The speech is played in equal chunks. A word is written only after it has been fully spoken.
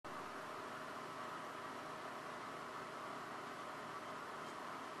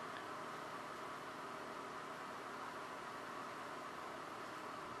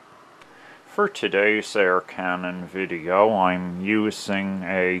For today's air cannon video, I'm using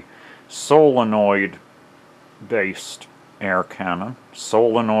a solenoid based air cannon,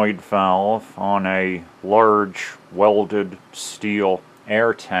 solenoid valve on a large welded steel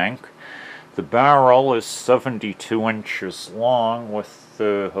air tank. The barrel is 72 inches long with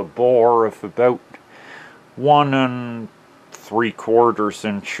a bore of about 1 3/4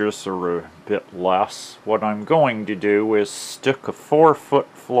 inches or a bit less. What I'm going to do is stick a 4-foot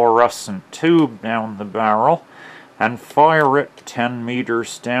fluorescent tube down the barrel and fire it 10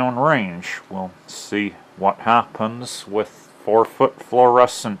 meters downrange. We'll see what happens with 4-foot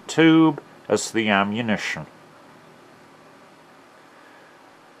fluorescent tube as the ammunition.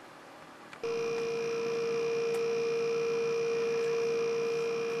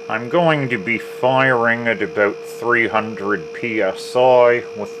 I'm going to be firing at about 300 psi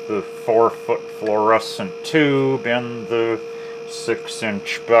with the 4-foot fluorescent tube in the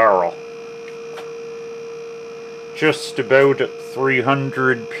 6-inch barrel. Just about at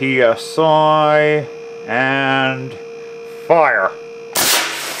 300 psi, and fire!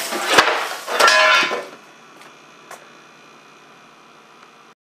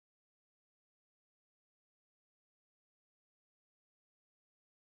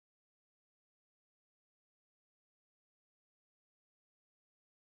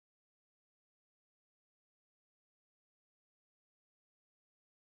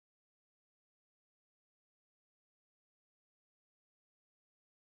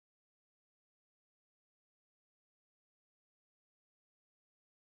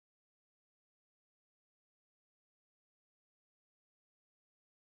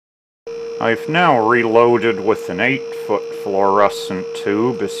 I've now reloaded with an 8-foot fluorescent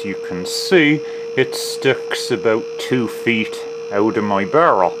tube. As you can see, it sticks about 2 feet out of my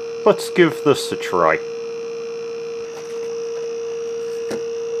barrel. Let's give this a try.